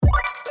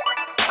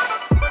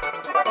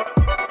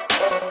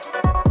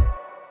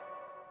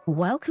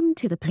Welcome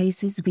to the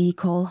Places We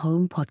Call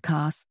Home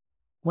podcast,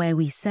 where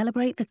we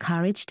celebrate the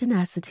courage,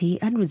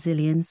 tenacity, and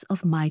resilience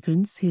of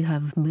migrants who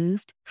have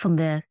moved from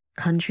their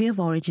country of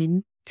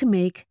origin to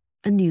make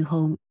a new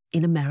home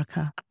in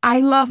America. I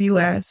love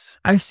US.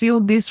 I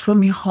feel this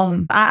from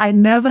home. I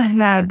never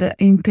had the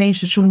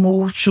intention to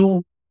move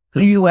to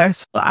the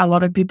US. A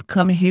lot of people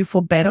come here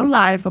for better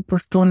life,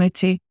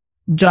 opportunity,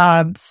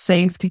 job,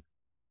 safety.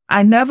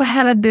 I never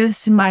had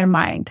this in my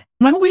mind.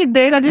 When we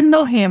dated, I didn't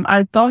know him.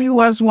 I thought he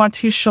was what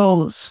he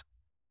shows.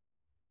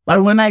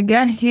 But when I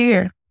get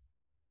here,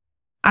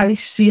 I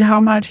see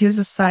how much he's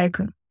a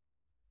psycho.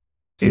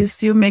 He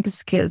still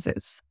makes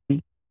kisses.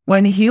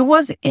 When he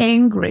was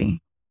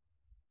angry,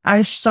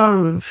 I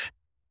starved.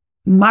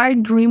 My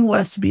dream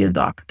was to be a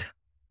doctor.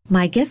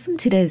 My guest in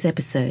today's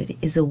episode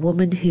is a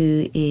woman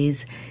who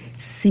is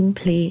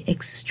simply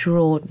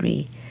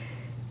extraordinary.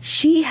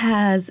 She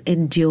has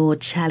endured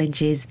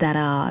challenges that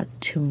are,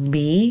 to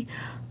me,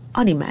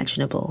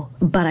 unimaginable,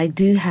 but I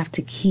do have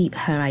to keep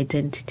her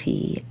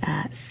identity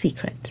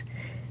secret.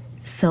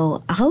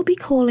 So I'll be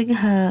calling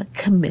her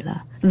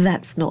Camilla.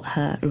 That's not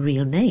her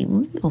real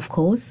name, of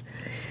course,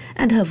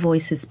 and her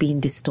voice has been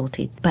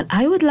distorted. But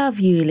I would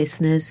love you,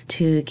 listeners,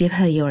 to give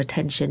her your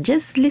attention.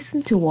 Just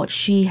listen to what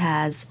she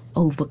has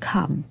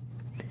overcome.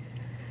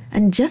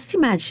 And just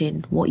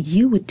imagine what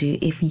you would do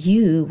if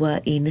you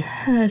were in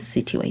her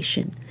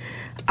situation.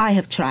 I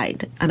have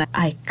tried, and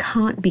I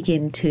can't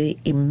begin to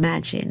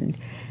imagine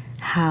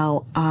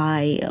how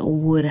I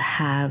would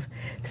have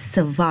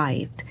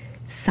survived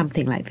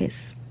something like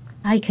this.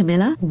 Hi,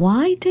 Camilla.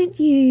 Why don't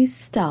you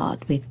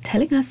start with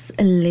telling us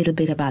a little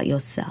bit about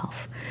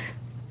yourself?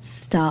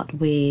 Start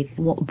with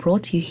what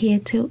brought you here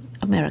to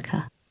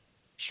America.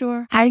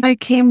 Sure. I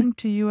came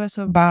to US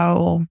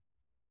about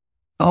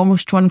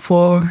almost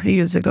 24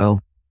 years ago.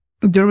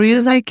 The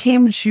reason I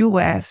came to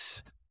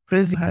US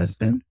with my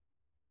husband,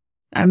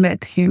 I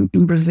met him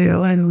in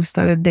Brazil and we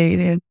started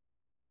dating.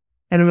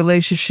 And a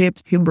relationship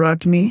he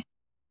brought me.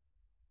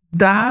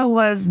 That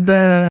was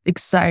the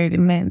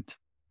excitement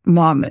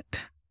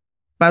moment.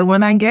 But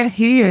when I get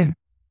here,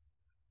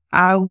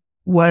 I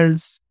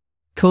was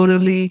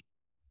totally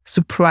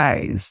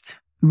surprised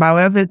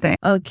by everything.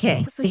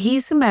 Okay, so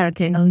he's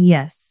American. Oh,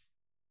 yes.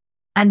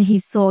 And he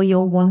saw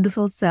your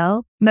wonderful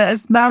self? No,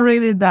 it's not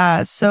really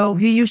that. So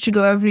he used to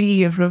go every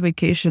year for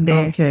vacation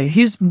there. Okay.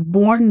 He's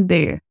born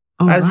there,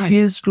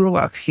 he grew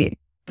up here.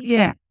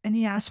 Yeah. And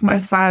he asked my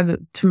father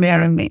to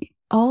marry me.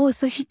 Oh,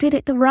 so he did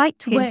it the right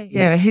way.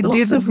 Yeah, he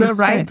did it the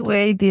right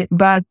way.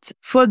 But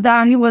for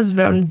that, he was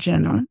very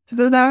genuine to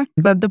do that.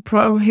 But the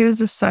problem, he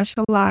was such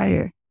a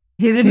liar.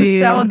 He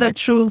didn't tell the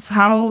truth,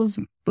 how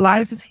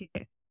life is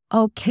here.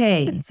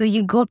 Okay, so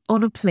you got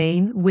on a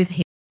plane with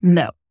him?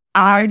 No,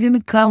 I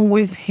didn't come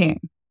with him.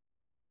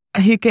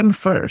 He came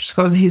first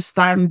because his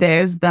time there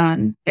is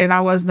done. And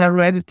I was not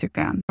ready to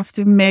come.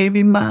 After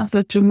maybe a month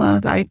or 2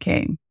 months, I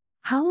came.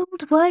 How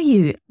old were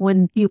you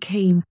when you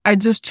came? I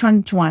just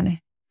turned 20.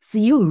 So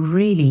you were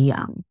really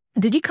young.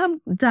 Did you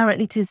come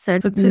directly to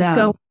San Francisco?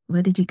 No.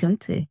 Where did you go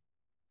to?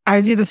 I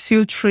did a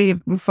few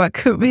trips before I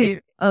could be.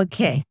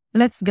 Okay,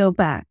 let's go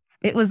back.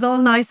 It was all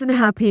nice and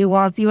happy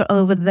whilst you were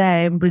over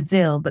there in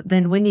Brazil. But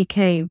then when you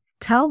came,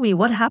 tell me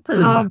what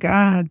happened. Oh,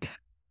 God.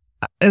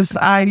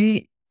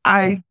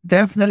 I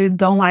definitely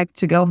don't like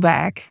to go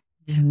back.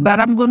 Mm-hmm. But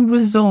I'm going to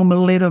resume a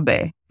little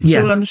bit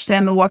to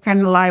understand what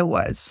kind of lie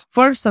was.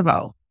 First of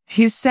all,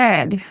 he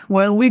said,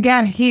 when we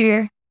got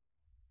here,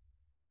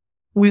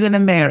 we're going to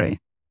marry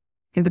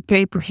in the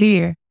paper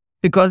here.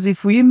 Because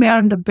if we marry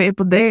in the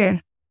paper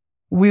there,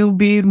 will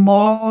be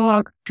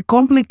more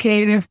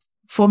complicated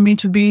for me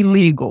to be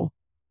legal.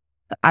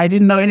 I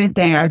didn't know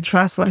anything. I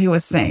trust what he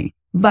was saying.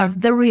 But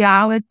the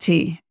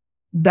reality,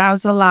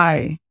 that's a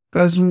lie.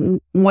 Because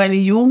when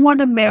you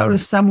want to marry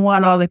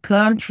someone or the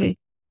country,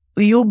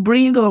 you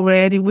bring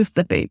already with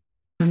the paper,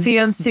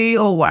 fiancé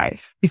or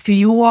wife. If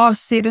you are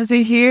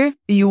citizen here,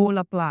 you will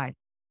apply.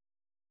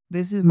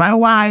 This is my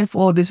wife,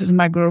 or this is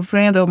my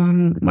girlfriend, or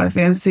my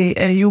fiancé,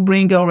 and you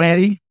bring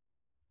already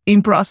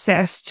in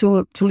process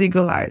to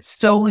legalize.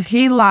 So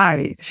he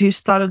lied. She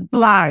started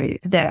lying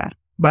there,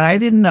 but I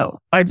didn't know.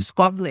 I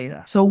discovered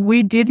later. So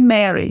we did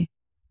marry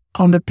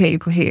on the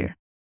paper here.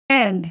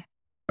 And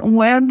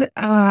when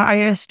I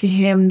asked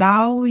him,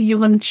 now you're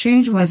going to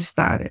change when it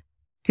started.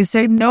 He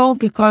said, no,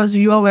 because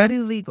you're already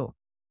legal.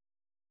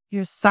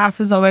 Your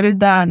stuff is already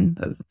done.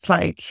 It's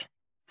like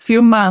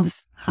few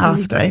months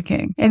after I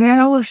came. And then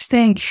I was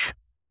thinking,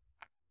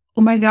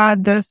 oh my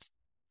God,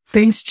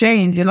 things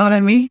change, you know what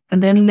I mean?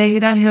 And then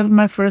later I have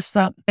my first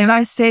son. And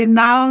I said,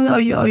 now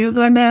you're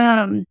going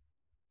to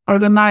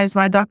organize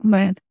my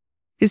document.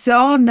 He said,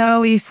 oh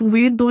no, if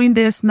we're doing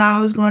this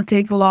now, it's going to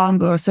take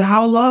longer. I said,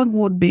 how long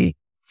would be?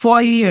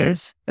 4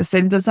 years. I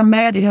said, it doesn't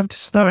matter, you have to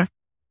start.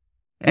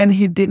 And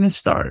he didn't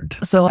start.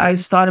 So I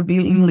started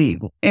being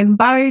legal. And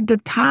by the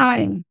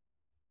time,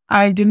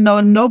 I didn't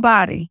know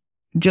nobody,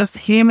 just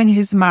him and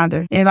his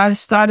mother. And I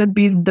started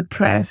being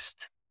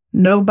depressed.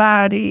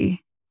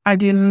 Nobody. I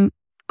didn't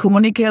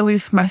communicate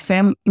with my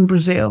family in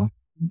Brazil.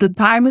 The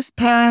time has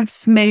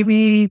passed,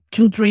 maybe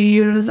 2-3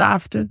 years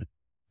after.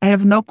 I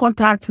have no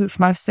contact with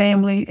my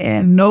family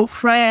and no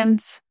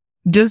friends,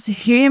 just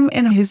him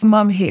and his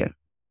mom here.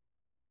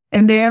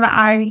 And then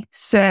I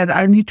said,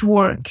 I need to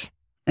work.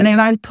 And then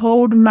I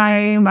told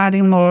my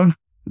mother-in-law,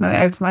 my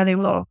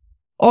ex-mother-in-law,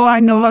 oh, I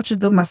know how to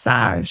do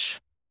massage.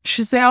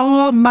 She said,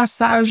 oh,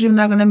 massage, you're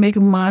not going to make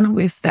money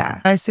with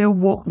that. I said,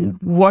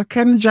 what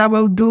kind of job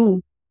I'll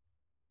do?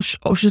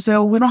 She said,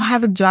 oh, we don't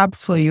have a job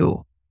for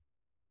you.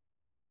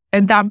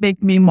 And that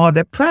made me more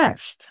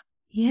depressed.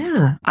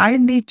 Yeah. I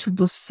need to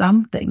do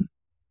something.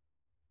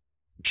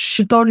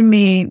 She told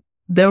me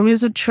there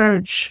is a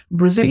church,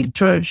 Brazilian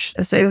church.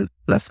 I said,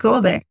 let's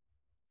go there.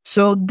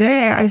 So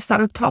there I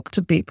started to talk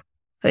to people.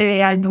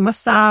 Hey, I do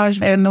massage.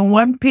 And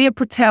when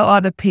people tell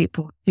other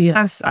people,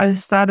 yes, I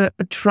started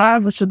to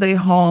travel to their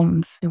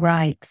homes.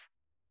 Right.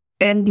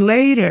 And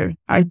later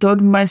I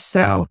told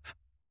myself,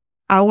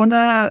 I want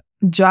a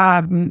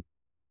job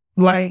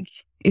like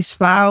a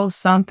spa or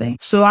something.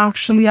 So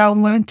actually I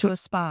went to a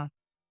spa,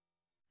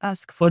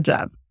 ask for a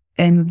job.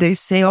 And they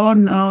say, oh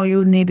no,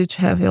 you needed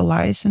to have your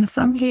license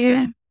from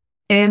here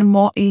and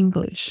more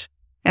English.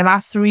 And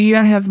after a year,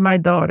 I have my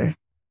daughter.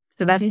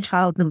 So that's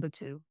child number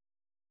 2.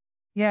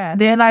 Yeah.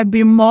 Then I'd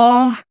be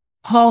more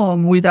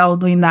home without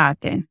doing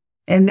nothing.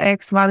 And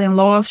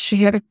ex-mother-in-law, she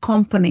had a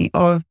company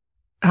of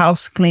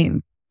house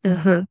clean.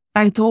 Uh-huh.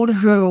 I told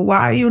her,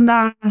 why you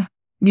not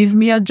give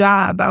me a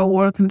job? I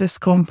work in this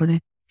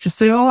company. She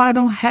said, oh, I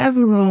don't have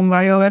a room.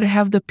 I already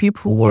have the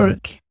people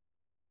work.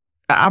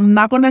 I'm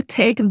not going to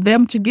take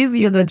them to give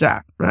you the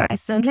job, right?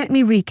 So let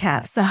me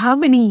recap. So how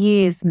many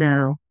years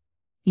now?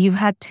 You've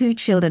had 2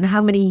 children.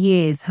 How many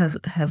years have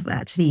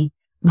actually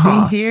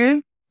been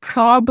here?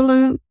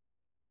 Probably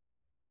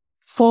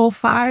 4 or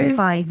 5.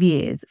 5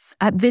 years.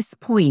 At this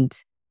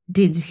point,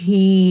 did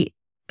he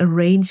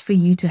arrange for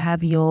you to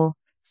have your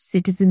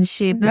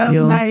citizenship?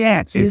 No, not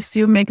yet. He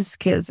still makes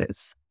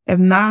excuses.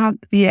 And not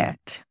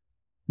yet.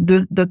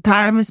 The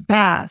time has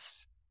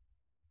passed.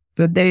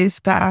 The days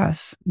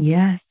pass.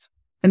 Yes.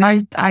 And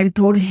I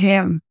told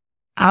him,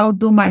 I'll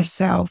do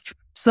myself.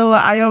 So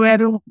I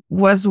already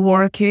was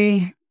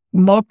working,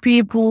 more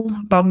people,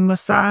 but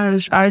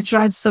massage. I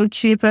tried so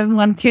cheap. And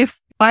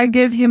I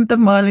gave him the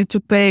money to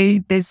pay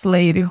this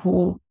lady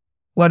who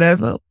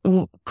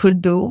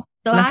could do.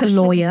 So like a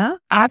lawyer?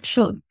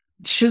 Actually,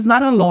 she's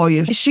not a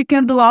lawyer. She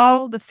can do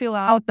all the fill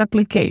out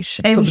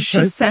application. And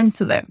she sent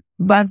to them.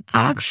 But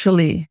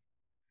actually,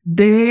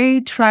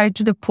 they tried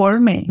to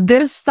deport me.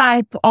 This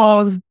type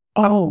of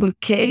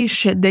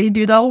application, they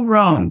did all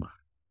wrong.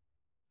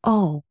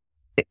 Oh.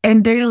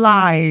 And they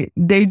lied.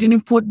 They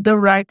didn't put the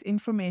right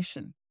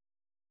information.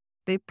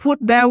 They put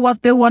there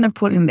what they want to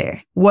put in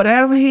there.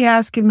 Whatever he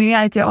asked me,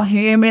 I tell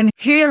him and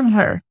hear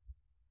her.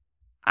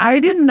 I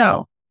didn't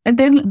know. And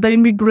then the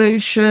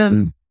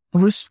immigration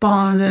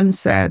responded and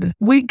said,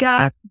 we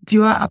got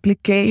your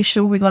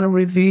application. We're going to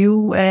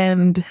review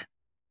and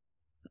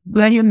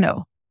let you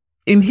know.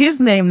 In his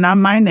name, not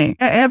my name.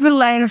 Every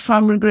letter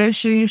from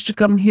immigration used to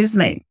come in his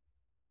name.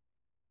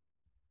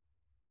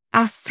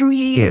 After 3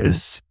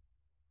 years,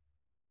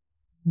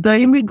 the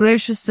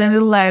immigration sent a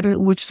letter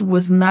which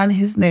was not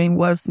his name,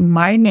 was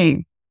my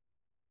name.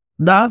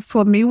 That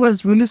for me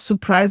was really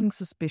surprising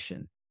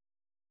suspicion.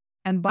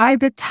 And by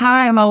the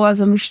time I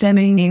was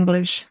understanding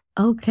English,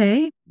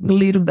 okay, a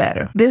little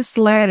better. This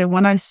letter,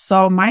 when I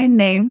saw my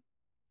name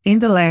in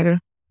the letter,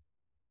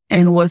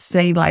 and was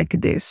saying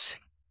like this,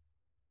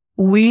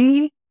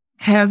 we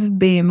have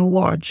been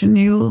watching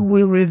you,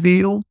 we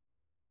review,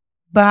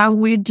 but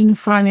we didn't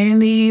find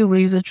any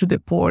reason to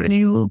deport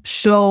you.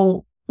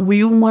 So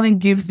we want to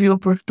give you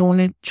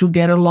opportunity to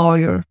get a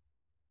lawyer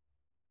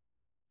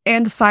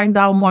and find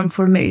out more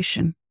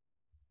information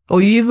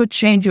or even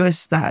change your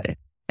status.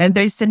 And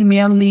they sent me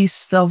a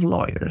list of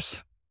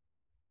lawyers.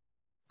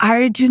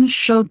 I didn't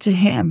show to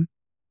him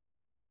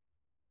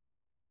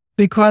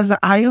because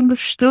I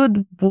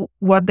understood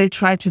what they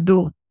tried to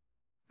do.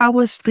 I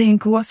was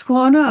thinking, what's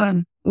going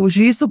on? Was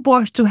he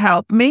supposed to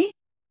help me?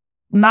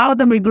 Now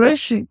the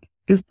immigration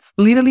is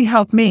literally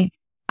help me.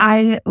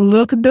 I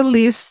look at the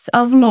list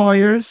of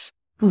lawyers.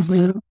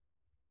 Mm-hmm.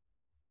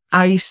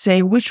 I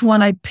say which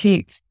one I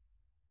picked.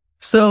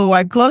 So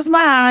I close my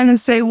eyes and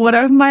say,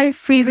 whatever my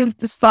feeling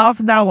to stop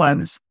that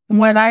one.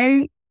 When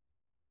I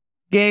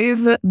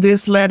gave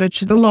this letter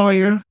to the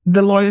lawyer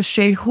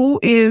say, who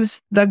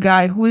is the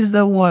guy? Who is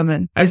the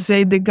woman? I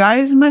say, the guy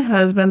is my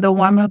husband, the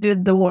one who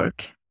did the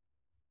work.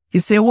 He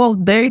said, well,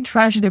 they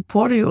tried to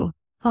deport you.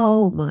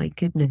 Oh my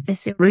goodness. I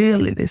said,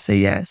 really? They say,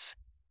 yes.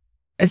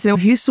 I said,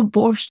 he's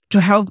supposed to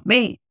help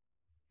me.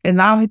 And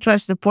now he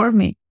tries to deport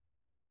me.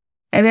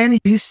 And then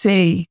he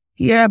say,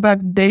 yeah, but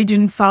they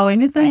didn't follow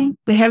anything.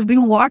 They have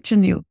been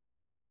watching you.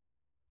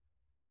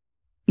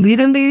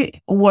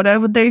 Literally,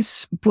 whatever they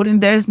put in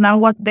there is not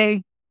what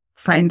they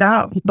find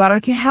out. But I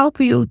can help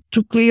you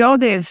to clear all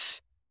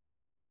this.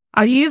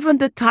 I even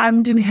the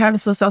time didn't have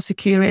Social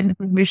Security and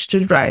permission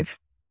to drive.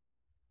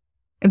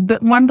 And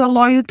when the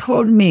lawyer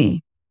told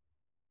me,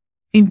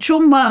 in 2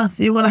 months,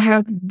 you're going to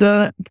have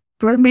the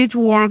permit to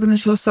work in the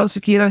Social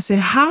Security. I said,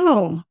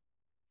 how?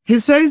 He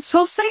said, it's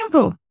so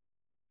simple.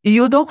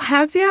 You don't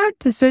have yet?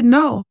 I said,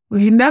 no.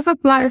 He never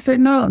applied. I said,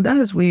 no, that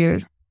is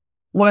weird.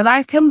 When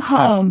I come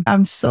home,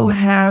 I'm so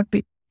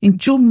happy. In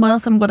 2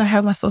 months, I'm going to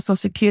have my Social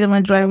Security,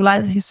 my driver's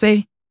license. He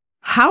say,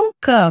 how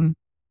come?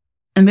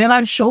 And then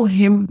I show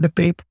him the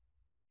paper.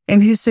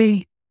 And he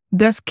say,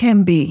 this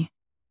can be.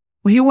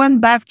 He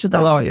went back to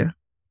the lawyer.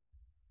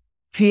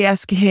 He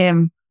asked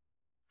him,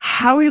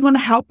 how are you going to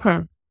help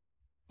her?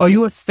 Are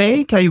you a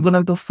fake? Are you going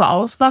to do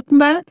false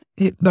document?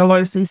 The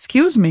lawyer said,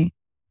 excuse me.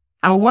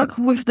 I worked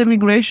with the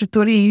immigration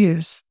 30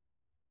 years.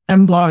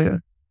 I'm a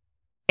lawyer.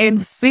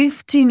 And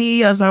 15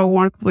 years I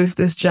worked with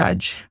this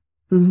judge.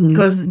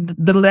 Because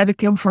the letter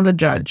came from the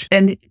judge.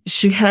 And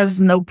she has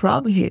no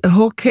problem here. The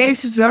whole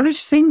case is very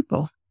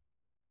simple.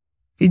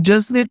 You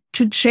just need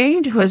to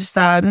change her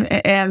style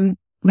and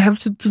have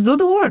to do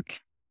the work.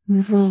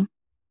 And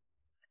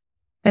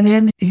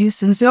then he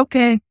says,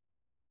 okay.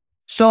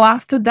 So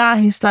after that,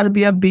 he started to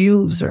be an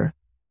abuser.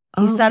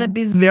 He started to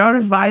be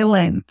very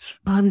violent.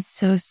 I'm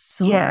so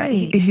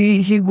sorry. Yeah,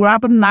 he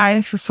grabbed a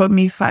knife for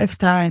me 5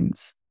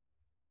 times.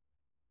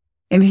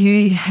 And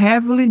he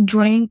heavily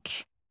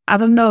drank. I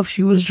don't know if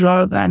she was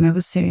drugged. I never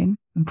seen.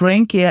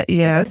 Drink, yeah,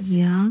 yes.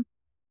 Yeah.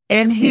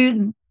 And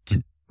he'd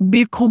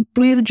be a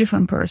completely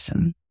different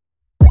person.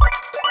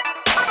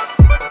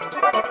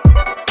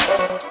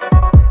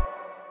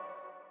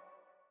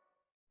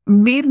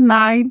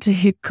 Midnight,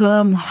 he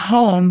come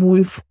home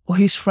with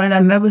his friend I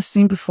never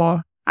seen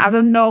before. I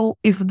don't know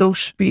if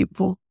those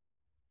people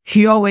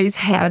he always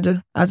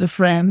had as a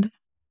friend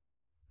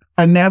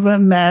I never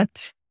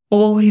met,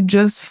 or he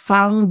just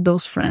found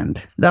those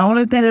friends. The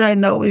only thing that I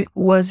know it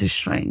was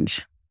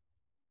strange.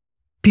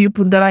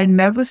 People that I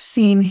never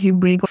seen, he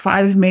bring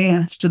 5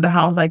 men to the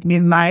house like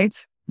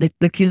midnight.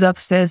 The kids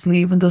upstairs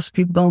leaving, those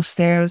people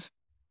downstairs.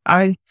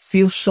 I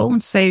feel so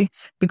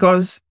unsafe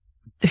because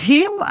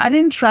I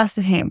didn't trust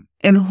him.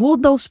 And who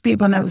those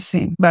people I never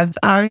seen. But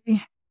I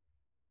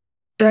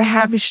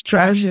have this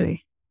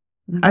tragedy.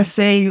 I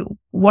say,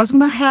 what's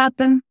going to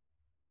happen?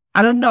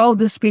 I don't know if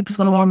this people's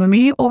going to want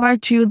me or my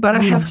child, but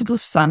I have to do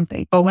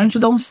something. I went to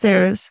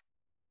downstairs.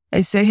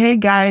 I say, hey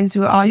guys,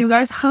 are you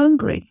guys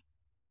hungry?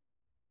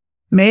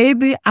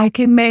 Maybe I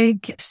can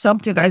make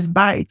something you guys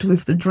bite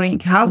with the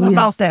drink. How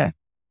about that?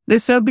 They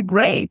said, it'd be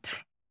great.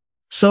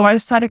 So I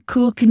started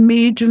cooking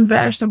meat and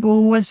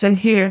vegetables and said,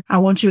 here, I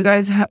want you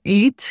guys to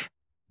eat.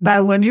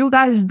 But when you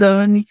guys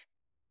done,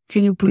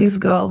 can you please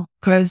go?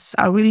 Because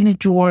I really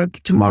need to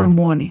work tomorrow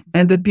morning.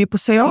 And the people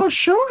say, oh,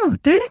 sure,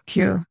 thank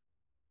you.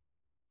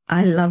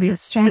 I love your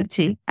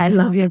strategy. I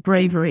love your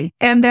bravery.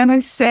 And then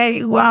I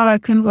say, wow, I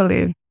can't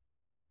believe.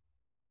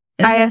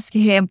 I ask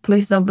him,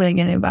 please don't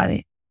bring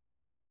anybody.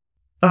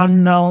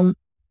 Unknown,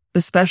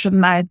 especially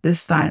night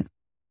this time.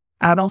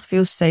 I don't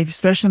feel safe,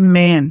 especially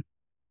men.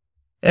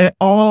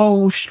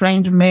 All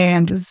strange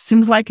men. It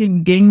seems like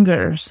in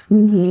gangers.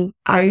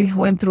 I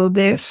went through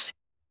this.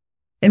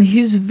 And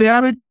he's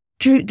very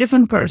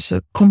different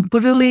person.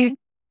 Completely,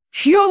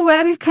 he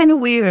already kind of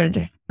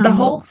weird. The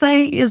whole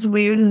thing is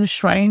weird and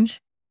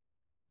strange.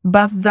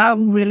 But that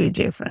really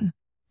different.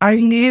 I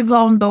live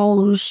on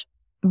those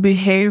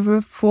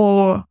behavior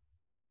for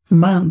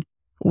months,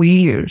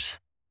 years.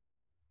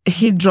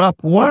 He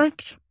dropped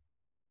work.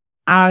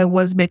 I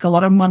was making a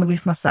lot of money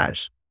with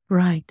massage.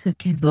 Right.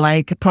 Okay.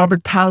 Like probably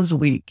 1,000 a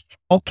week,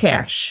 all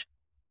cash.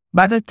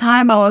 By the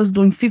time I was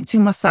doing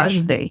 15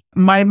 massages a day,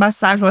 my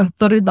massage was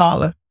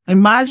 $30.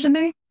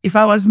 Imagine if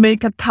I was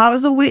making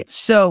 1,000 a week.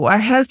 So I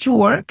had to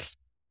work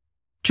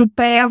to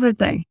pay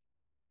everything.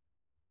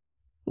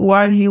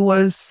 While he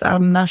was,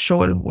 I'm not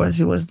sure what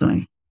he was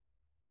doing.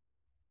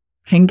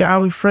 Hang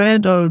out with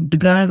friend or the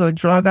gang or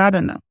drug, I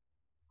don't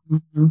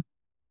know.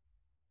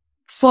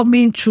 For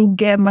me to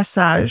get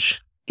massage,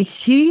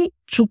 he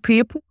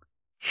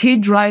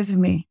drives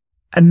me.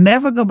 I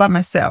never go by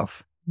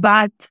myself,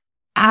 but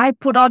I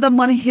put all the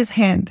money in his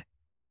hand.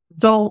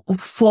 So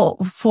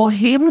for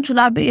him to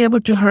not be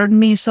able to hurt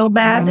me so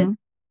bad,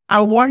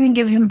 I work and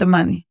give him the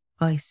money.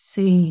 I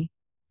see.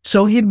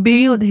 So he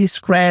built his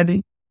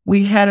credit.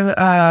 We had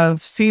a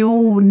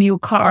few new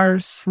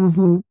cars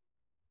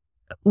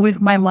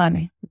with my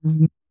money.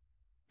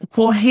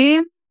 For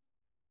him,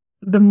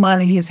 the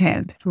money in his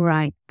hand.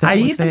 Right. I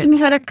even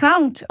had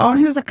account on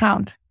his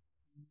account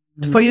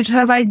for you to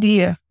have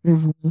idea.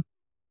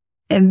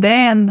 And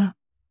then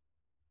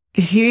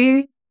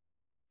he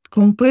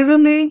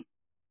completely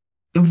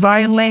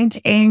violent,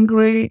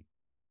 angry,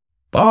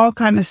 all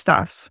kind of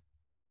stuff.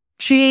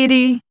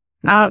 Cheating.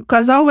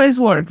 Because I always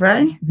work,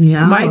 right?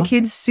 Yeah. My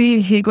kids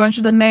see he going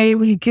to the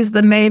neighbor, he kissed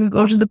the neighbor,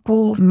 go to the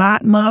pool.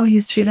 Mom,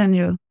 he's cheating on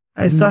you.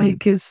 I saw he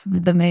kissed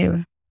the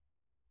neighbor.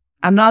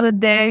 Another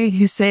day,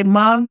 he said,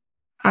 Mom,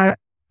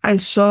 I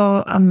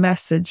saw a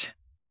message.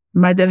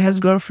 My dad has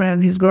a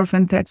girlfriend. His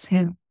girlfriend texts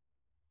him.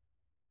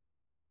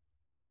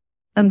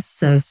 I'm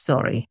so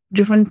sorry.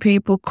 Different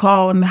people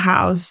call in the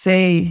house,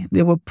 say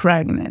they were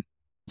pregnant.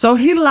 So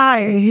he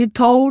lied. He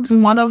told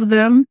one of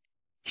them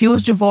he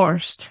was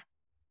divorced.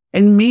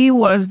 And me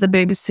was the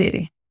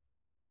babysitter.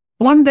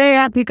 One day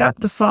I pick up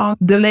the phone.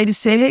 The lady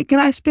said, "Hey, can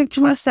I speak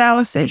to Marcel?"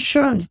 I said,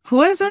 "Sure."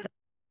 "Who is it?"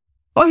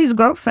 "Oh, his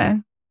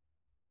girlfriend."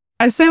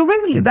 I said,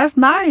 "Really? That's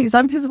nice.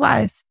 I'm his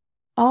wife."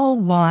 Oh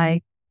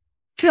my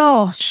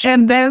gosh.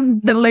 And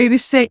then the lady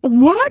said,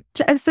 "What?"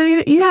 I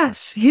said,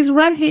 "Yes, he's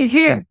right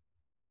here."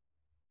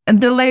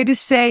 And the lady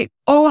said,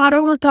 "Oh, I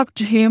don't want to talk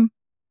to him.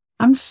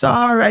 I'm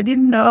sorry, I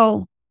didn't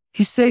know.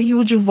 He said he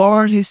was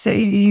divorced. He said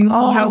he need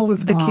help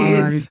with the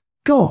kids."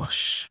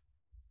 Gosh.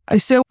 I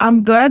said,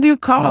 "I'm glad you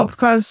called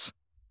because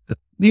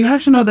you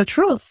have to know the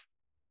truth."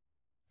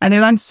 And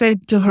then I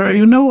said to her,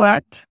 "You know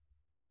what?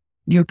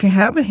 You can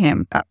have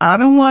him. I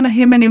don't want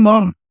him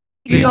anymore.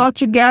 We are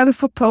together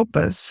for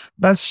purpose.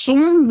 But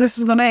soon this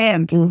is going to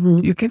end. Mm-hmm.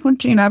 You can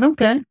continue. I don't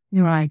care."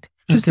 You're right.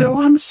 She said,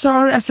 "Oh, I'm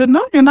sorry." I said,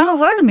 "No, you're not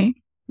hurting me.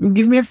 You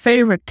give me a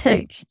favor,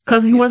 take."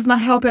 Because he was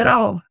not help at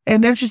all.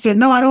 And then she said,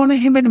 "No, I don't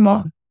want him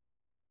anymore."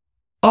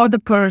 Other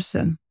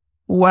person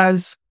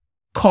was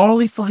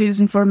calling for his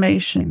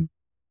information.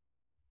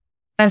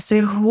 I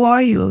said, "Who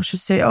are you?" She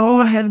said, "Oh,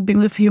 I have been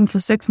with him for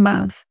 6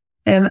 months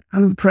and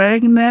I'm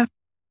pregnant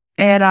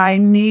and I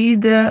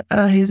need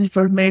his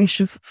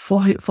information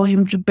for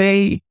him to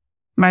pay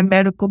my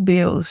medical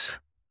bills."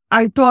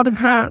 I told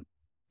her,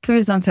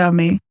 "Please don't tell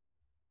me.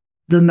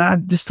 Do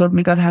not disturb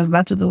me. God has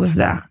nothing to do with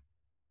that."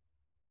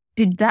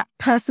 Did that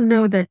person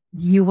know that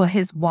you were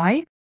his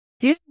wife?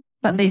 Yeah.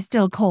 But they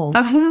still called.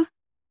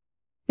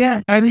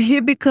 Yeah. And he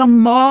became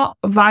more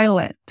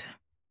violent.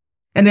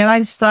 And then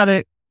I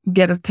started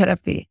getting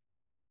therapy.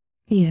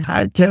 Yeah.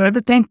 I tell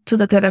everything to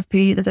the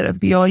therapy. The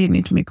therapy, "Oh, you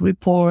need to make a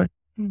report."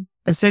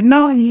 I said,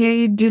 "No,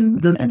 he didn't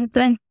do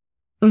anything."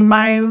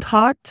 My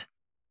heart,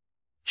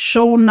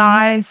 show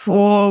 9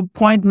 or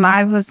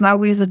 0.9 was no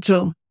reason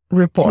to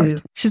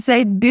report. She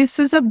said, "This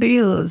is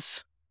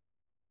abuse.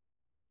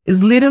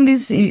 It's literally,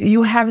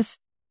 you have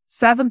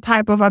 7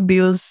 types of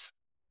abuse.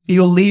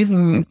 You're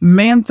living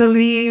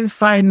mentally,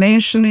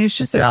 financially."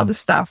 She said all the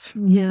stuff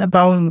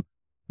about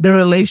the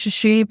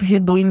relationship. He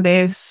doing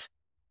this.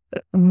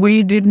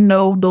 We didn't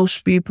know those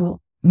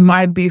people.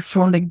 Might be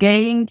from the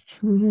gang.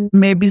 Mm-hmm.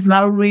 Maybe it's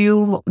not a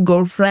real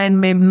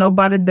girlfriend. Maybe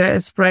nobody there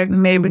is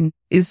pregnant. Maybe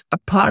it's a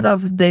part of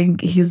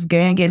his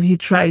gang and he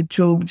tried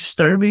to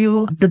disturb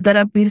you. The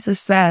therapist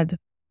said,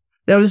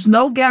 there is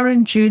no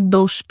guarantee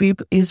those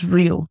people is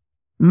real.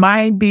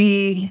 Might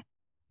be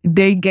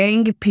they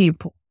gang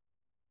people.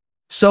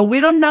 So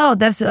we don't know.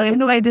 That's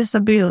anyway, this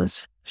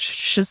abuse,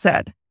 she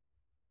said.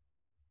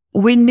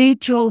 We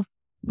need to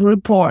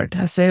report.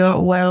 I say, "Oh,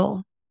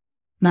 well,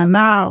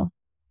 now.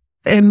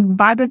 And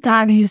by the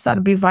time he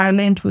started to be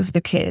violent with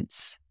the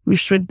kids,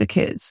 restrict the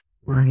kids.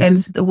 Right. And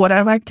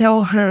whatever I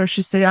tell her,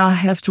 she said, "I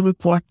have to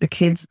report the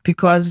kids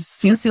because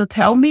since you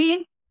tell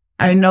me,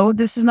 I know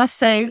this is not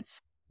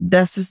safe.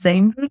 This is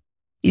dangerous.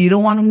 You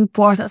don't want to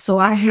report it, so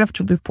I have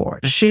to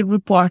report." She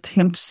report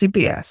him to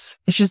CPS.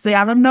 And she said,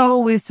 "I don't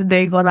know if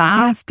they going to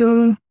have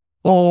to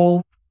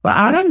or, but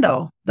I don't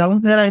know. The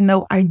only that I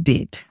know I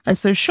did." I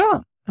said,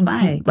 "Sure,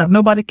 fine." But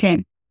nobody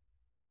came.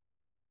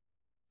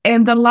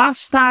 And the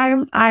last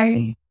time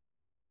I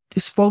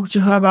spoke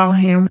to her about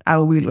him, I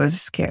really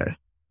was scared.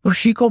 But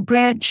she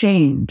completely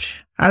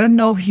changed. I don't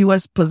know if he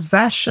was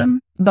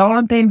possession. The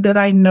only thing that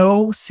I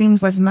know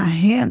seems like it's not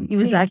him. He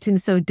was acting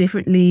so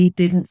differently,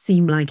 didn't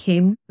seem like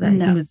him. That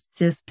he was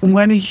just...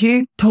 When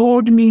he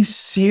told me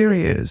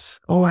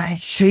serious, "Oh, I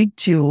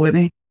hate you,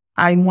 and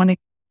I want to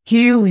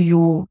kill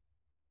you."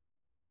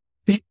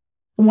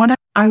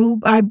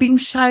 I've been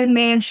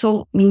silent,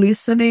 so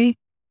listening.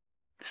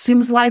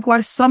 Seems like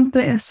was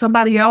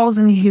somebody else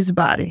in his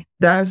body.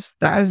 That's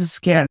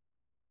scary.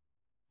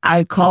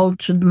 I called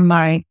to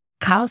my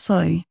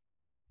counselor.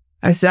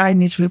 I said, "I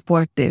need to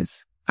report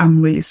this.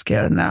 I'm really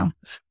scared now.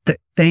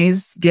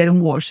 Things getting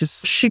worse."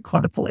 She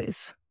called the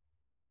police.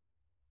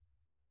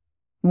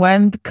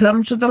 When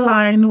come to the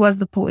line was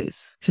the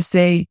police. She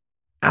said,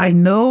 "I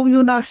know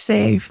you're not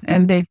safe."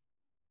 And they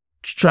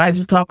tried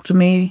to talk to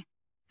me.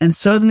 And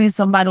suddenly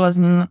somebody was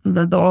in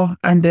the door.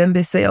 And then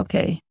they say,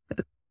 "Okay.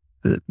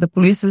 The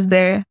police is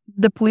there."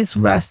 The police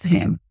arrest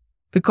him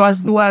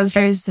because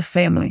there's the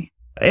family.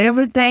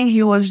 Everything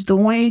he was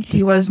doing,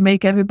 he was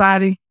making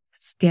everybody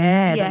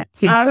scared. Yeah.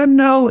 I don't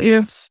know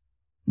if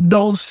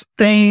those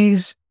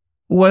things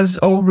was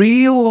all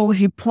real or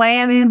he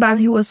planning, but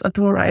he was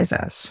terrorized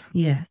us.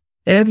 Yes.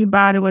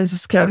 Everybody was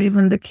scared,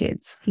 even the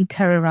kids. He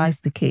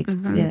terrorized the kids.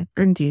 Mm-hmm. Yeah.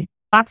 And you.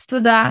 After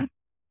that,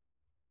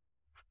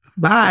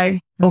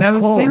 bye.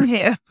 Never seen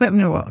him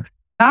anymore.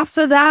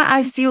 After that,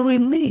 I feel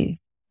relieved.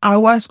 I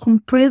was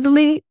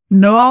completely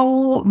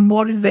no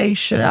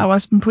motivation. I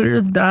was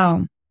completely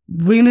down,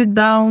 really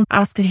down.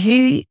 After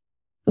he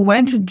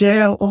went to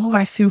jail, oh,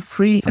 I feel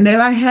free. And then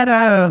I had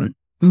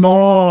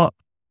more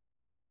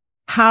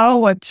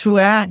power to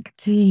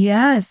act.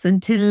 Yes,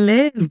 and to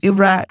live.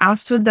 Right.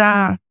 After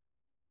that,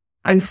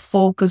 I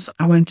focused.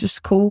 I went to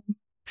school,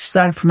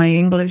 started for my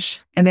English,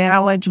 and then I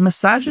went to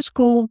massage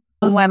school.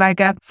 When I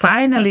got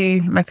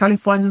finally my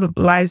California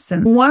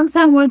license. Once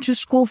I went to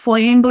school for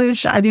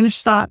English, I didn't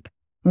stop.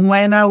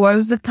 When I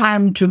was the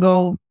time to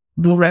go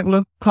do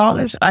regular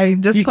college. I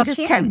just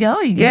kept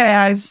going.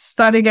 Yeah, I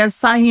studied at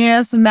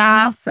science,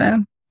 math,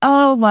 and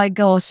oh my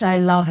gosh, I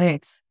love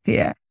it.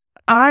 Yeah,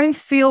 I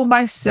feel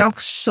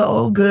myself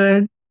so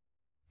good.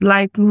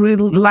 Like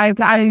really, like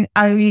I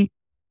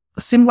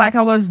seemed like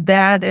I was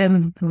dead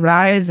and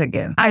rise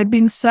again. I've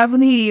been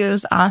 7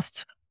 years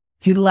after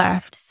he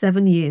left.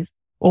 7 years.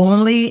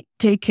 Only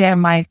take care of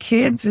my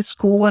kids,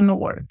 school, and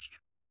work.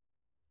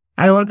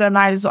 I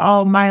organized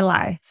all my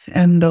life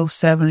in those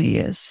 7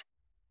 years.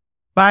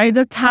 By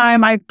the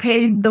time I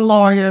paid the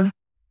lawyer,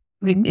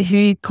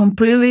 he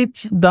completely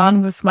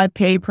done with my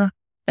paper.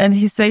 And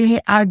he said,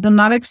 hey, I do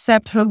not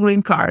accept her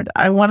green card.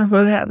 I want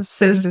her to have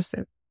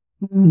citizenship.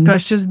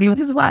 Because she's been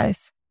his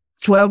wife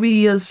 12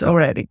 years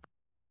already.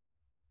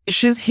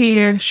 She's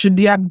here. She'd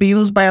be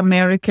abused by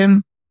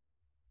American.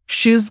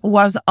 She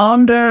was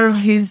under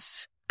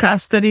his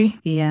custody.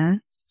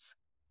 Yes.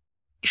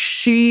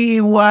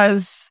 She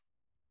was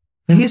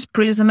his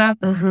prisoner.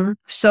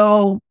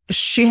 So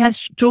she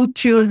has 2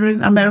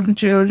 children, American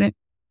children,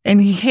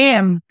 and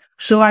him.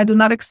 So I do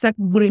not accept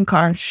green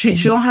card. She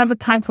don't have a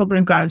time for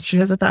green card. She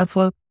has a time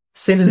for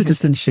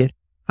citizenship.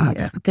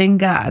 Yeah.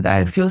 Thank God.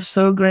 I feel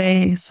so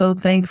great, so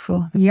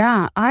thankful.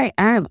 Yeah, I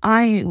am.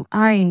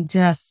 I'm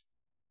just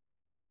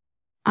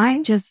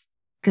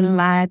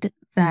glad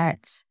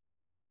that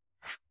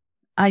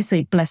I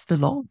say bless the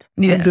Lord.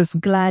 Yeah. I'm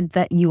just glad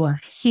that you are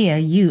here.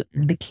 You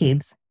and the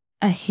kids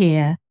are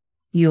here.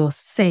 You're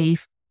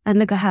safe. And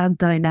look at how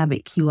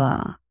dynamic you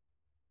are.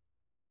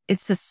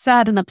 It's a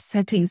sad and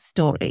upsetting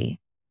story,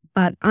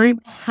 but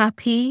I'm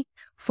happy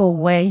for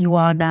where you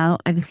are now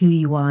and who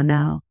you are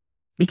now.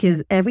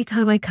 Because every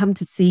time I come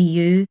to see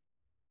you,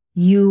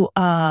 you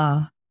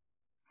are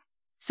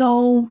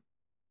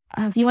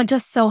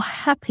just so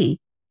happy.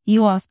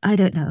 You are, I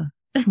don't know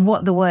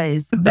what the word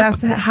is.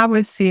 That's how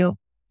I feel.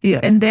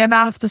 Yeah. And then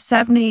after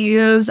 7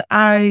 years,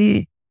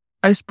 I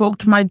spoke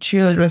to my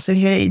children. I said,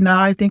 hey,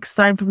 now I think it's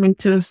time for me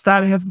to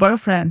start to have a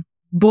boyfriend.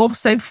 Both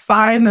said,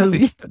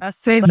 finally. I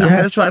said, I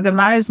had to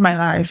organize my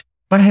life.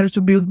 I had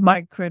to build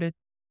my credit,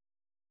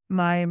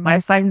 my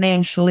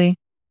financially.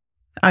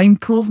 I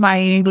improved my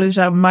English,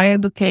 my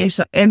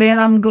education. And then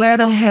I'm glad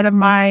I had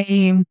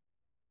my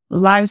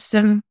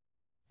license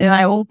and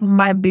I opened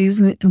my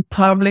business in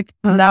public.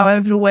 Now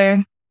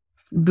everywhere,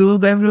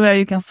 Google, everywhere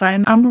you can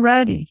find, I'm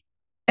ready.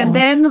 And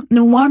then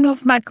one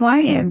of my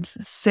clients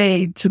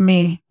said to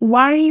me,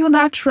 why you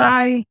not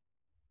try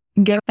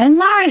get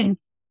online?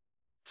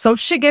 So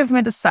she gave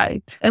me the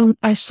site and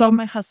I saw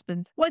my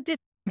husband. What did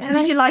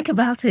you like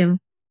about him?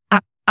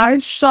 I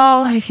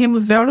saw him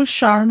very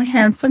charming,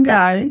 handsome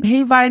guy. He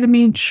invited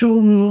me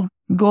to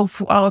go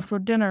out for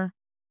dinner.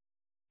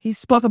 He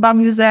spoke about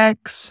his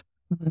ex.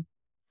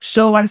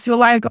 So I feel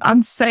like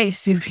I'm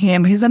safe with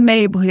him. He's a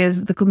neighbor.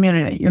 He's the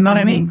community. You know what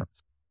I mean?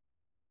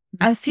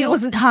 I feel he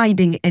wasn't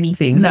hiding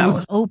anything. No. He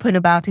was open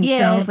about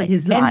himself and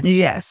his life.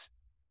 Yes.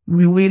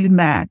 We really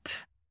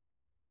met.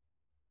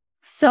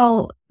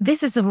 So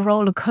this is a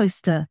roller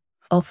coaster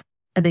of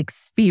an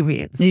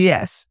experience.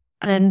 Yes.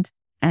 And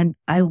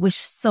I wish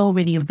so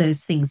many of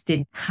those things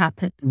didn't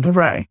happen.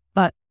 Right.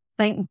 But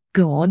thank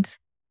God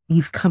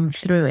you've come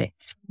through it.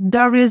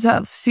 There is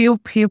a few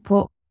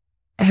people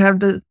have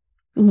the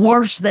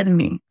worse than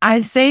me.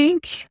 I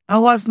think I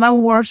was not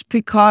worse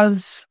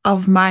because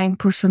of my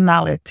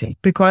personality.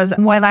 Because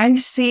when I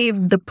see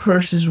the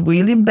person is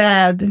really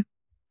bad,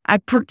 I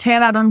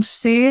pretend I don't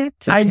see it.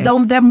 Okay. I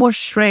don't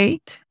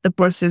demonstrate the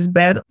person is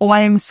bad or I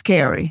am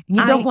scary.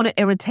 You don't want to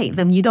irritate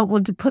them. You don't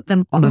want to put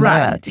them on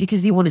alert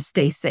because you want to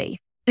stay safe.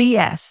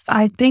 Yes,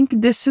 I think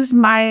this is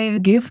my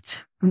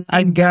gift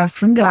I got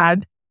from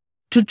God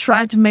to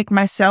try to make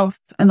myself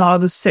and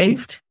others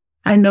safe.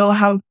 I know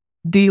how to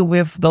deal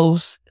with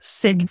those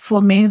sick.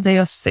 For me, they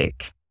are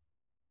sick.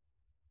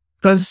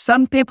 Because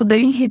some people,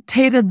 they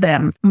irritated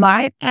them.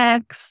 My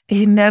ex,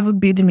 he never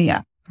beat me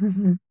up.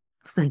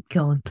 Thank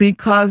God.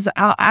 Because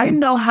I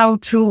know how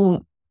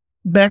to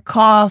back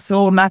off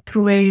or not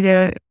create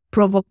a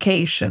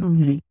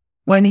provocation.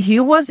 When he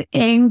was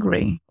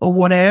angry or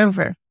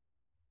whatever,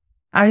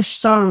 I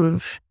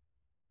serve,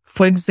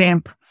 for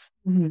example,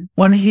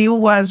 when he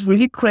was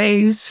really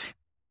crazy,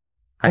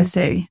 I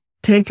say,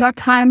 take your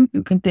time.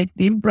 You can take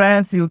deep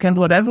breaths. You can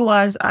do whatever it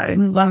was. I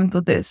learned to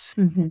this.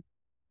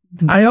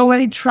 I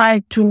always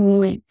try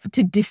to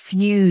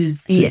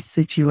diffuse the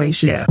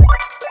situation. Yeah.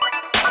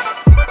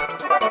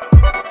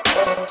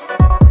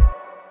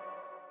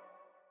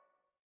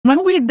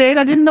 When we dated,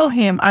 I didn't know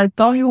him. I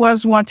thought he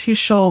was what he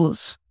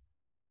shows.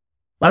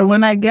 But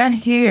when I get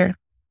here,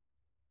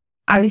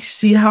 I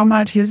see how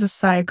much he's a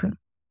psycho.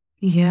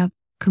 Yeah,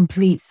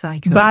 complete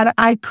psycho. But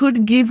I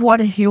could give what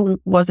he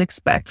was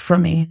expect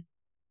from me.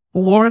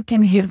 Work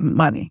and give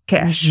money,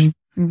 cash.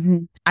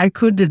 I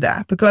could do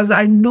that because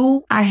I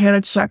knew I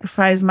had to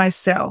sacrifice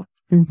myself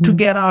to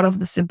get out of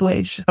the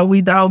situation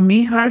without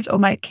me hurt or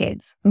my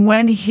kids.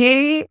 When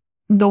he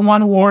don't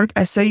want to work,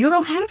 I say, you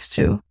don't have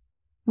to.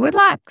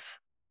 Relax.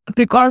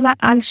 Because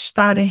I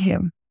started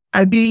him.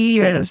 I be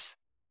years,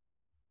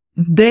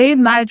 day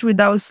and night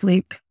without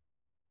sleep.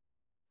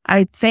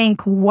 I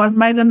think, what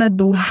am I going to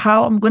do?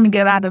 How I'm going to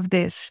get out of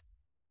this?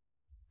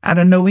 I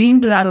don't know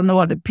him. I don't know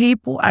other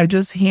people. I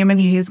just him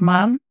and his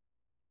mom.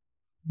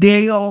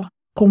 They are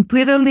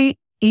completely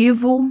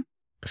evil,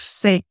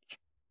 sick,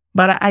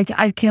 but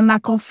I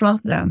cannot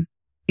confront them.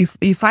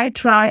 If I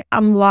try,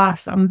 I'm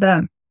lost. I'm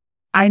done.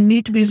 I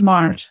need to be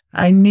smart.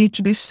 I need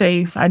to be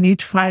safe. I need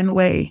to find a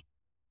way.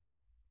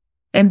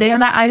 And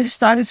then I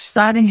started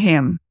studying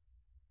him.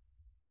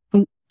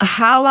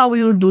 How are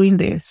we doing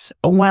this?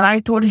 When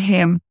I told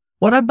him,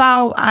 what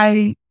about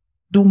I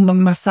do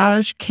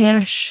massage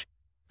cash?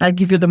 I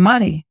give you the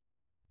money.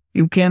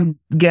 You can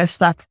get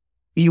stuff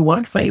you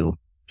want for you.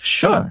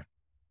 Sure.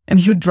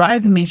 And you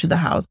drive me to the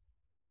house.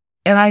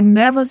 And I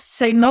never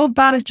say no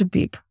about it to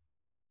people.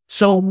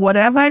 So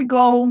whatever I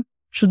go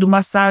to do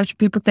massage,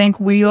 people think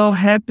we all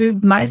happy,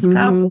 nice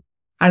couple.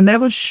 I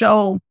never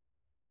show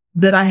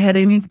that I had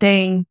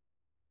anything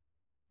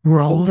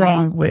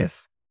wrong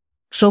with.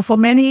 So for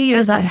many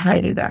years, I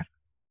hid that.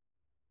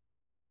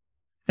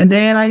 And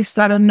then I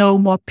started to know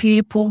more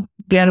people,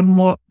 get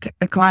more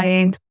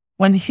client.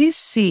 When he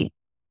see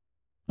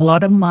a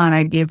lot of money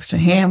I give to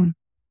him,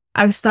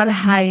 I started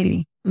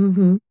hiding.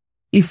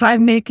 If I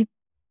make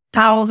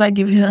towels, I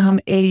give him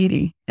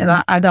 80.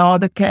 And all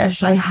the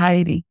cash, I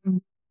hide it.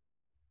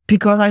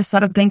 Because I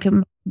started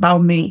thinking about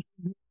me.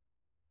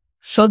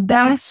 So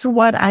that's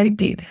what I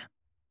did.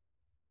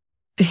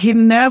 He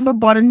never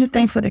bought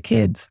anything for the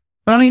kids.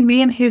 Only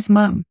me and his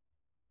mom.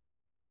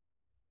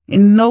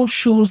 And no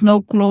shoes,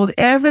 no clothes,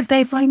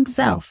 everything for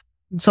himself.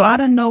 So I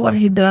don't know what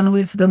he done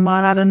with the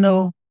money. I don't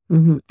know.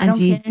 And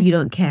you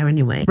don't care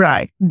anyway.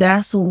 Right.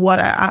 That's what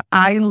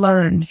I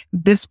learned.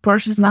 This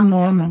person is not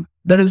normal.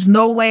 There is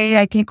no way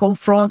I can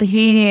confront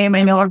him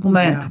and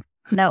argument.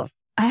 No,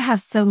 I have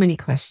so many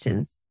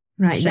questions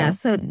right now.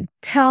 So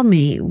tell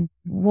me,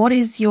 what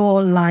is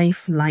your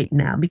life like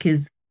now?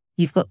 Because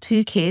you've got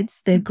 2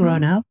 kids, they're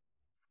grown up.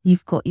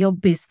 You've got your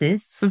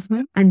business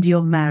and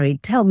you're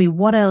married. Tell me,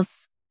 what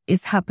else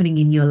is happening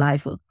in your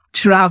life?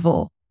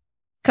 Travel.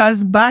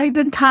 Because by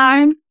the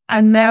time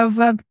I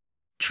never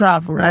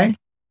travel, right?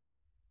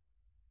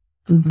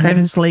 I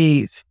just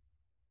leave.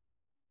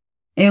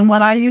 And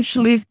when I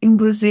usually live in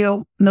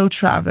Brazil, no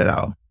travel at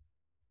all.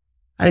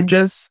 I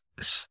just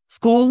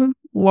school,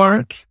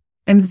 work,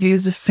 and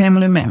visit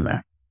family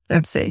member.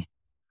 That's it.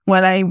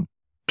 When I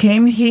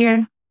came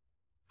here,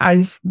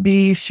 I've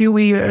been a few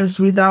years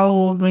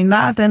without doing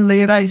nothing.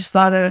 Later, I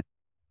started,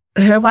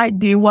 have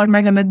idea, what am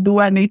I going to do?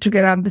 I need to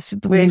get out of the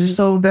situation.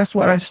 So that's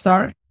what I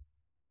started.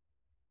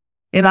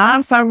 And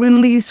once I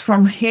release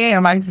from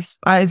him,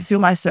 I feel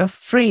myself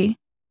free.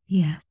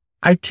 Yeah.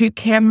 I took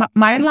care of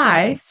my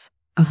life,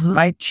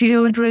 my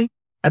children.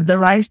 At the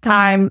right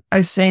time,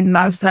 I say,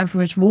 now it's time for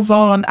me to move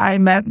on. I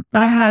met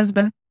my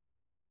husband.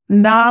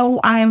 Now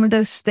I'm at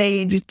the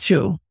stage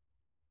to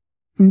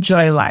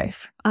enjoy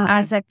life.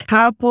 As a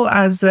couple,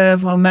 as a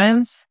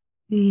romance.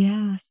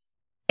 Yes.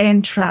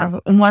 And travel.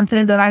 One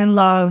thing that I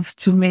love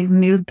to make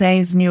new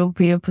things, new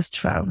people,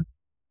 travel.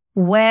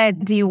 Where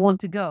do you want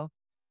to go?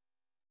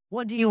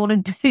 What do you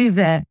want to do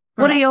there?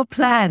 What are your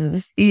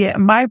plans? Yeah,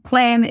 my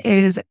plan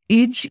is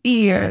each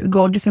year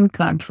go different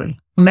country.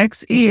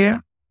 Next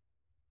year,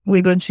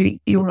 we're going to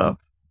Europe.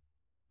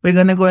 We're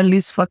going to go at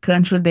least 4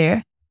 countries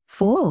there.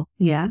 4?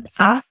 Yeah.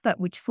 After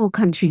which 4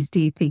 countries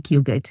do you think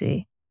you'll go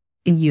to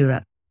in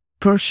Europe?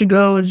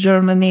 Portugal,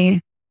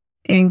 Germany,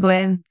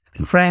 England,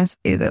 France,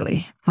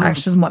 Italy.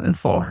 Actually, more than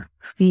 4.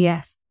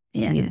 Yes.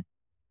 Yeah.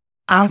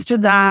 After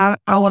that,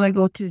 I want to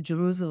go to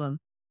Jerusalem.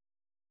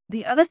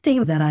 The other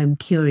thing that I'm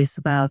curious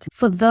about,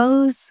 for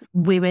those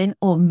women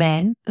or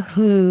men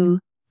who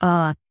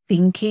are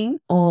thinking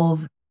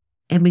of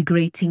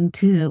emigrating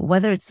to,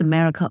 whether it's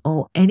America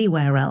or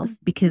anywhere else,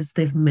 because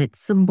they've met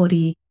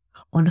somebody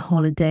on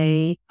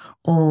holiday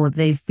or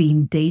they've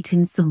been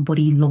dating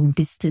somebody long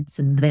distance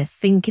and they're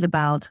thinking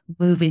about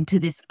moving to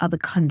this other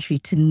country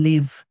to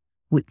live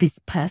with this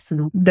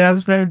person.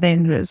 That's very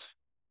dangerous.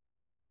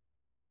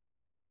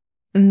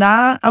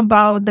 Not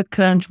about the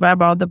country, but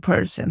about the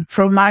person.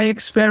 From my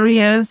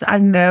experience, I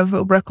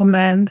never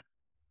recommend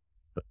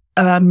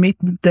meet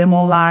them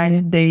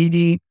online,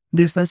 dating,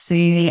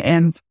 distancing,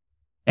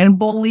 and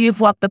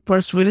believe what the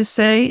person really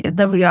say.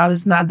 The reality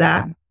is not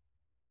that.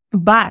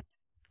 But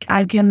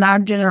I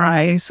cannot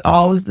generalize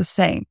always the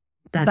same.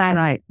 That's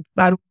right.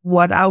 But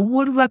what I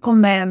would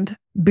recommend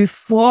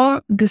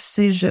before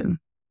decision,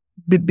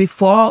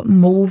 before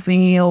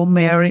moving or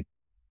marrying,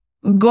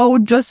 go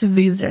just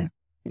visit.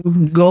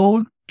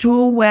 Go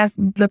to where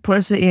the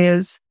person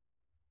is.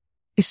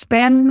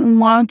 Spend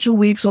 1-2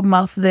 weeks or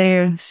month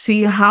there.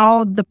 See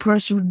how the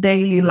person's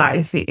daily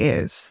life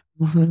is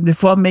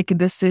before make a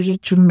decision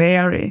to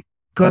marry.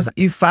 Because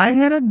if I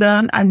had it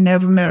done, I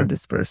never married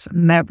this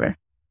person. Never.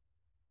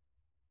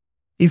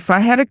 If I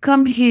had to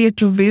come here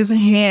to visit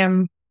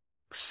him,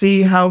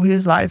 see how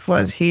his life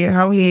was here,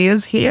 how he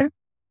is here,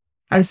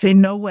 I say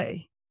no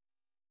way.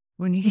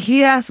 When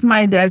he asked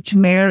my dad to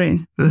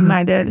marry,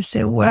 my dad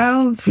said,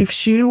 well, if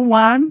she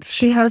wants,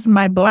 she has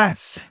my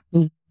bless.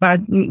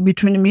 But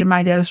between me and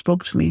my dad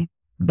spoke to me.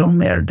 don't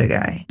marry the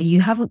guy.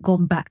 You haven't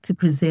gone back to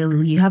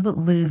Brazil. You haven't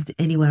moved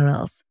anywhere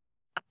else.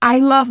 I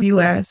love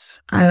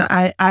U.S.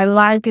 I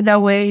like the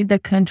way the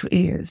country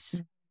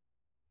is.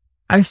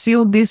 I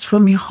feel this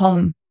from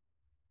home.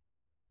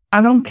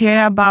 I don't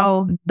care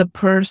about the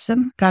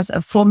person because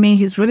for me,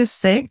 he's really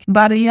sick.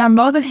 But on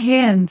the other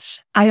hand,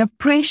 I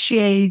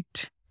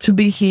appreciate to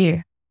be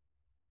here.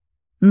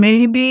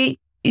 Maybe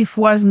if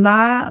it was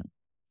not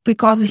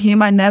because of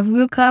him, I never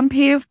will come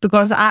here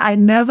because I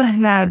never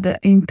had the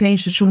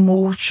intention to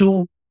move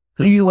to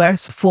the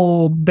U.S.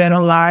 for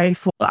better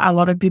life. A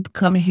lot of people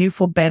come here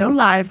for better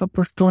life,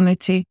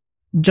 opportunity,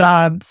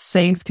 job,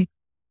 safety.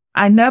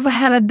 I never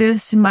had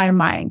this in my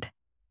mind.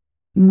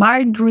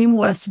 My dream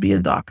was to be a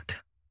doctor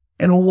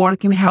and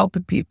work and help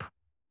people.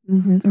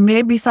 Mm-hmm.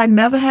 Maybe if I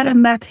never had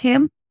met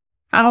him,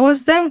 I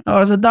was there. I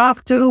was a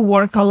doctor,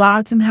 work a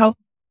lot and help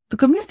the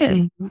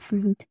community.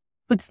 Mm-hmm.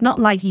 But it's not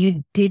like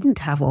you didn't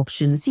have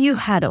options. You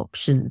had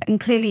options. And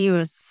clearly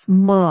you're a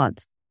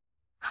smart,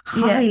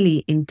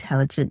 highly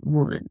intelligent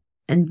woman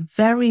and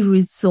very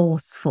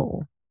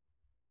resourceful.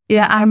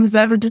 Yeah, I'm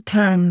very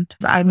determined.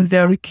 I'm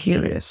very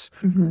curious.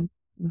 Mm-hmm.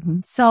 Mm-hmm.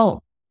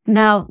 So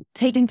now,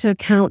 take into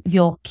account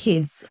your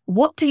kids.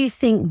 What do you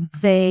think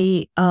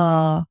they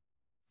are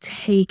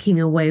taking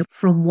away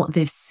from what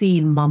they've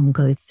seen mum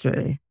go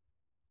through?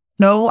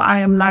 No, I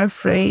am not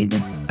afraid.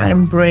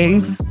 I'm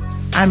brave.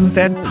 I'm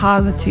very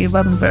positive.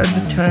 I'm very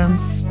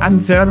determined. I'm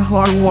very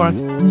hard work.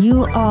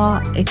 You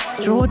are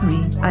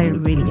extraordinary. I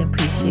really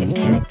appreciate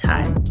your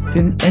time.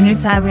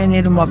 Anytime you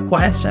need more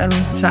questions,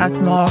 chat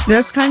more.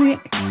 There's kind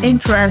of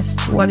interest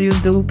what you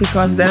do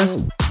because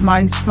there's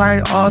might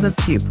inspire other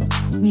people.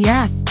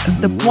 Yes.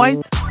 The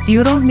point,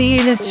 you don't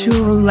need to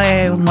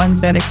let one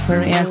bad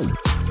experience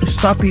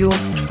stop you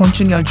to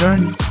continue your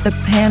journey.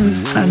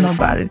 Depend on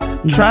nobody.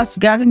 Trust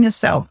God in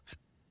yourself.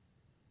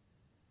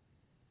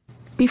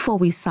 Before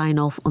we sign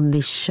off on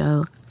this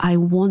show, I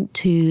want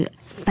to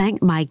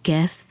thank my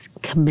guest,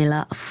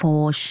 Camilla,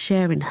 for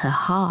sharing her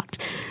heart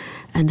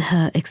and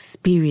her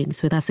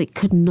experience with us. It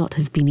could not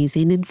have been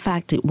easy. And in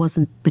fact, it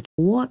wasn't. But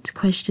what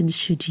questions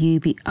should you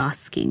be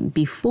asking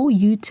before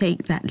you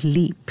take that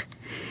leap?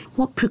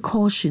 What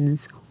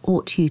precautions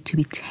ought you to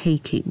be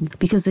taking?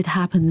 Because it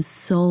happens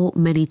so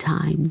many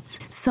times.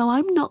 So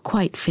I'm not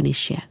quite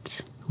finished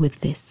yet with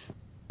this.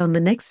 On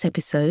the next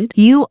episode,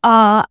 you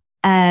are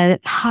a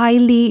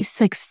highly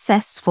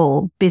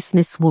successful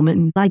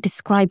businesswoman. I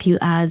describe you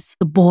as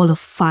the ball of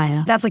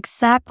fire. That's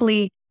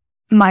exactly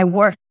my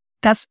work.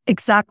 That's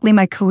exactly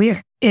my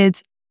career.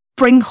 It's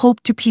bring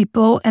hope to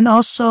people and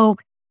also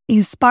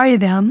inspire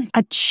them,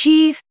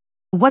 achieve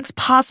what's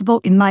possible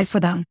in life for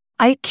them.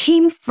 I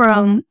came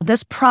from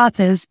this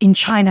province in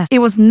China. It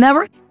was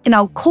never in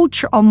our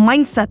culture or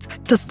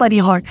mindset to study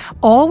hard.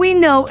 All we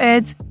know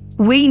is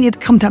we need to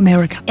come to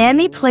America.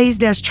 Any place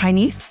there's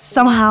Chinese,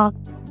 somehow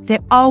they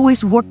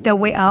always work their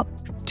way up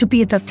to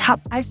be at the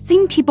top. I've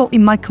seen people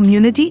in my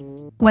community,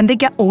 when they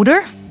get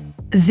older,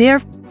 their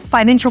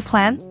financial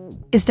plan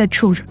is their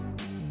children.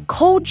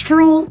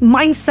 Cultural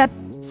mindset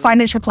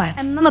financial plan.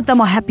 And none of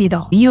them are happy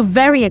though. You're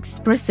very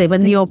expressive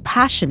and you're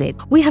passionate.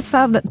 We have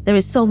found that there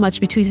is so much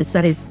between us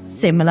that is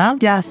similar.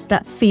 Yes.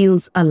 That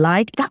feels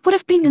alike. That would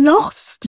have been lost